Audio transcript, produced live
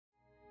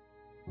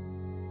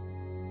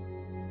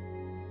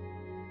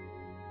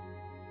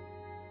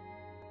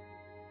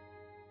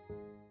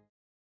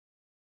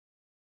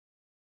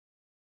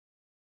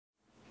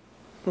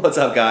What's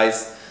up,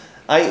 guys?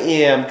 I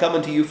am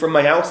coming to you from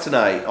my house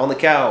tonight on the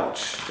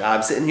couch.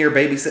 I'm sitting here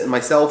babysitting my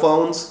cell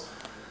phones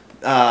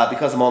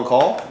because I'm on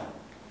call.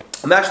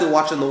 I'm actually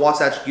watching the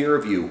Wasatch Gear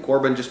Review.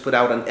 Corbin just put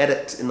out an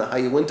edit in the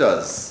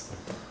Hayawintas.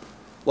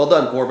 Well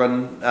done,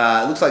 Corbin.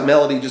 It looks like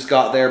Melody just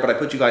got there, but I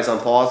put you guys on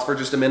pause for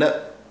just a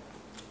minute.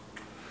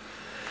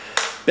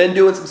 Been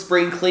doing some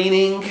spring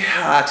cleaning.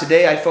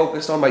 Today I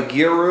focused on my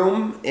gear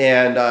room,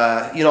 and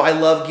you know, I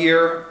love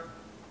gear.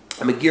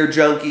 I'm a gear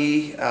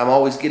junkie. I'm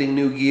always getting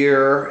new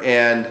gear,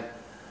 and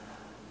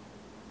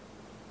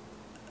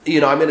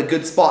you know, I'm in a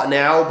good spot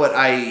now, but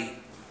I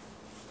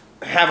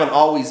haven't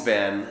always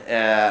been.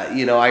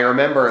 You know, I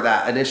remember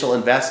that initial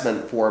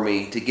investment for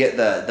me to get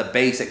the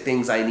basic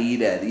things I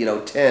needed. You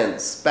know,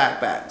 tents,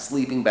 backpacks,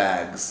 sleeping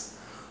bags,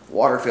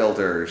 water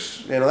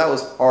filters. You know, that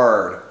was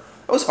hard.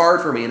 It was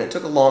hard for me, and it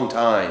took a long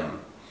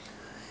time.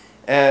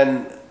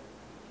 And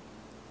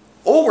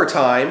over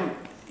time,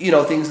 you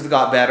know, things have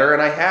got better,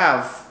 and I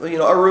have, you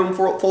know, a room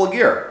full of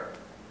gear.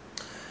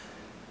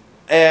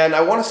 And I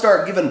want to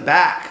start giving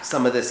back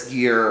some of this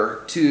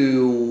gear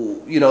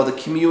to, you know, the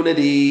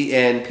community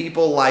and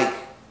people like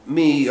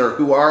me, or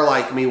who are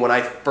like me when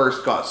I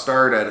first got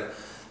started,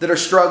 that are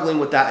struggling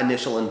with that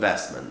initial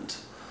investment.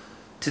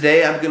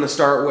 Today I'm going to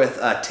start with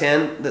a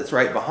tent that's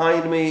right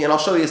behind me, and I'll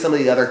show you some of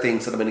the other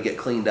things that I'm going to get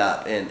cleaned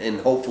up and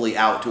hopefully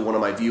out to one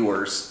of my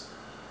viewers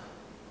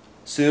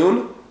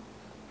soon.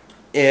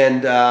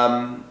 And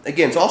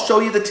again, so I'll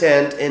show you the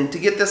tent, and to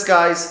get this,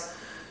 guys,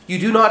 you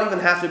do not even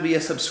have to be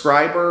a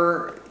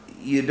subscriber.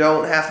 You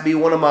don't have to be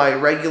one of my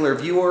regular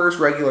viewers,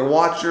 regular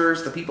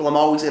watchers, the people I'm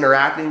always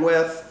interacting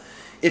with.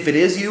 If it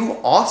is you,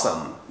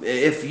 awesome.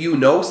 If you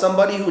know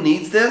somebody who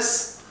needs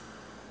this,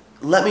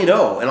 let me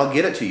know, and I'll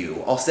get it to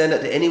you. I'll send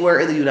it to anywhere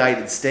in the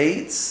United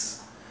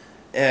States.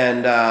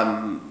 And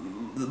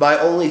the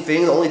only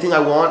thing I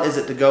want is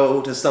it to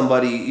go to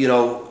somebody, you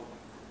know,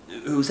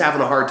 who's having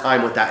a hard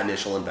time with that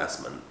initial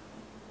investment.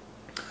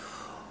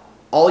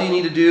 All you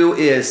need to do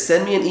is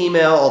send me an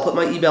email. I'll put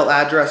my email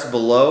address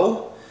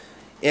below.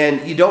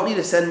 And you don't need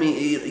to send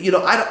me, you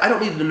know, I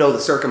don't need to know the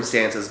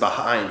circumstances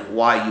behind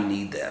why you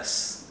need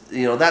this.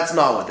 You know, that's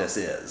not what this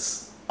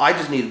is. I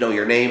just need to know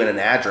your name and an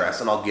address,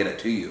 and I'll get it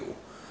to you.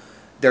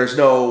 There's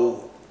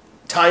no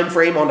time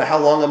frame on how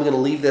long I'm going to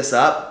leave this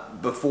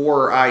up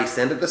before I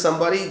send it to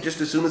somebody.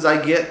 Just as soon as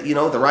I get, you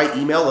know, the right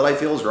email that I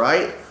feel is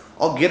right,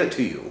 I'll get it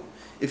to you.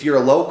 If you're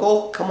a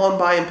local, come on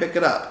by and pick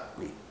it up.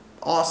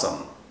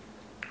 Awesome.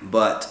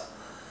 But,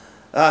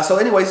 so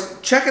anyways,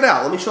 check it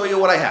out. Let me show you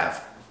what I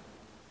have.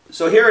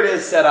 So here it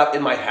is set up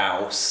in my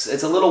house.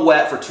 It's a little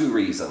wet for two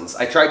reasons.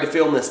 I tried to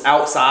film this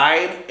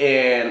outside,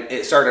 and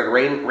it started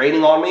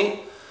raining on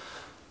me.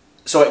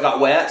 So it got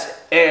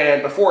wet,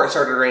 and before it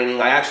started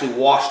raining, I actually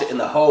washed it in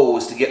the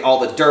hose to get all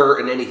the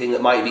dirt and anything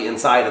that might be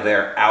inside of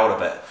there out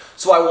of it.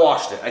 So I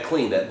washed it, I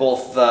cleaned it,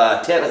 both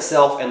the tent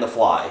itself and the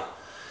fly.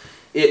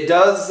 It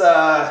does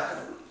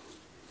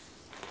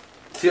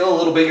feel a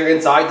little bigger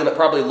inside than it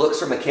probably looks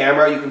from the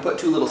camera. You can put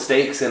two little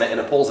stakes in it, and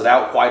it pulls it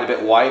out quite a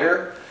bit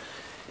wider.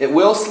 It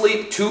will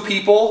sleep two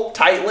people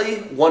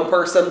tightly, one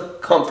person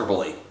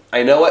comfortably.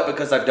 I know it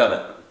because I've done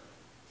it.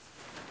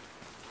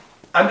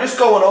 I'm just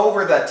going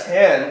over the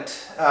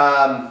tent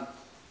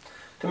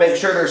to make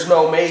sure there's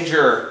no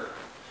major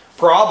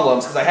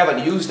problems, because I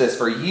haven't used this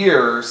for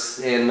years,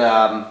 and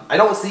I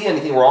don't see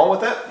anything wrong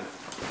with it.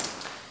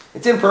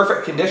 It's in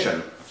perfect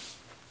condition.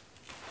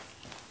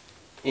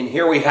 And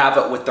here we have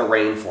it with the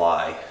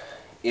rainfly.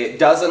 It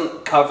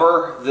doesn't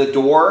cover the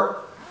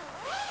door,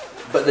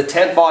 but the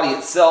tent body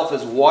itself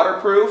is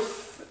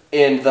waterproof,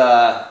 and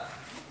the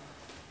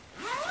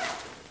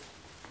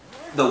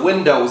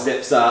window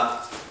zips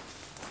up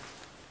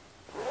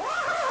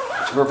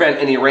to prevent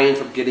any rain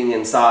from getting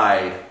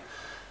inside.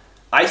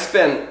 I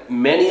spent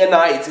many a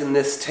nights in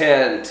this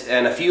tent,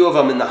 and a few of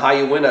them in the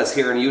Hayawintas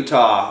here in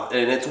Utah,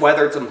 and it's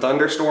weathered some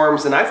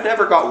thunderstorms, and I've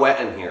never got wet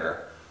in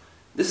here.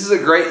 This is a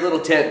great little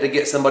tent to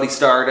get somebody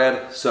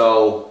started,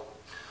 so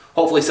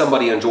hopefully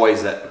somebody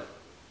enjoys it.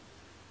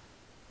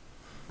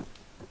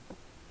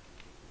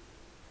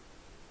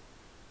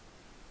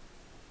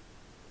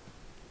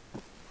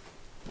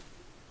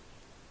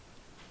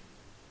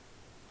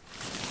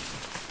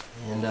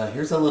 And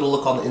here's a little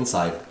look on the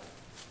inside.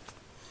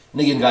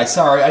 And again, guys,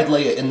 sorry, I'd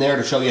lay it in there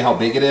to show you how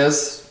big it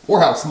is, or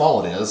how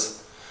small it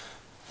is,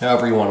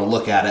 however you want to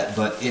look at it,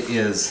 but it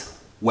is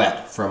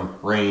wet from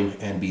rain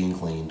and being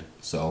cleaned,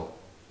 so.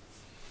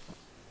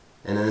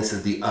 And then this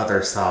is the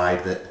other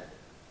side that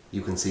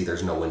you can see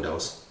there's no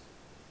windows.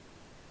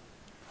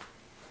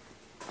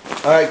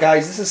 Alright,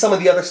 guys, this is some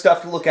of the other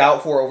stuff to look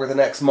out for over the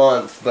next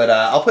month, but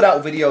I'll put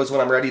out videos when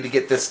I'm ready to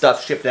get this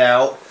stuff shipped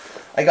out.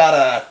 I got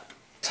a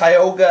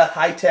Tioga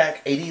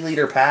Hi-Tech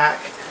 80-liter pack.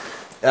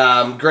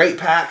 Great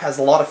pack, has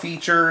a lot of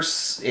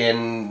features,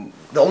 and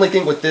the only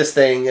thing with this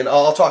thing, and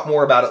I'll talk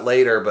more about it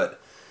later,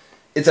 but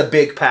it's a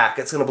big pack.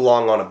 It's going to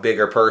belong on a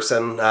bigger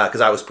person,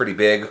 because I was pretty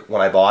big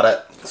when I bought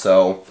it.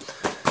 So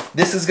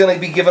this is going to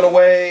be given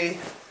away.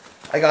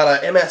 I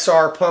got a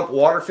MSR pump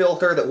water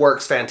filter that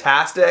works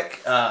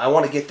fantastic. I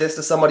want to get this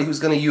to somebody who's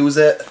going to use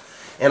it.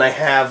 And I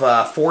have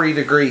a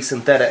 40-degree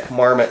synthetic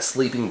Marmot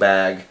sleeping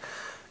bag.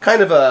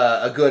 Kind of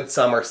a good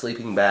summer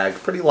sleeping bag.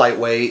 Pretty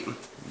lightweight,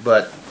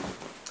 but...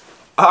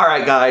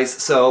 Alright guys,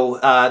 so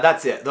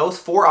that's it. Those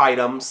 4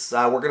 items,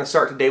 we're going to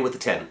start today with the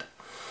tent.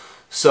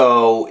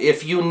 So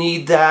if you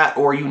need that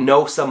or you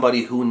know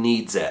somebody who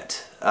needs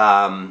it,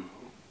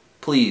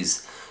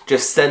 please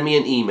just send me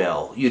an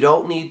email. You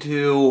don't need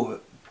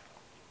to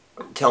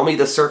tell me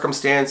the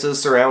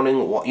circumstances surrounding,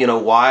 you know,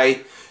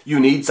 why you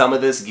need some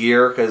of this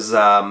gear, because,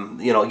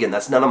 you know, again,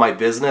 that's none of my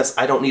business.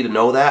 I don't need to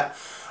know that.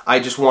 I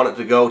just want it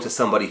to go to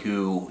somebody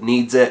who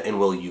needs it and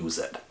will use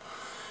it.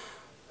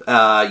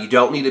 You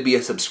don't need to be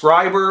a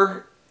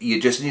subscriber. You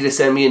just need to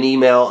send me an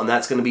email, and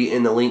that's going to be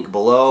in the link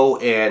below.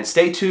 And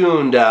stay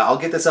tuned. I'll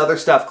get this other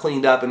stuff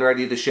cleaned up and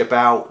ready to ship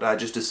out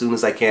just as soon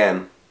as I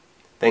can.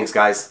 Thanks,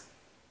 guys.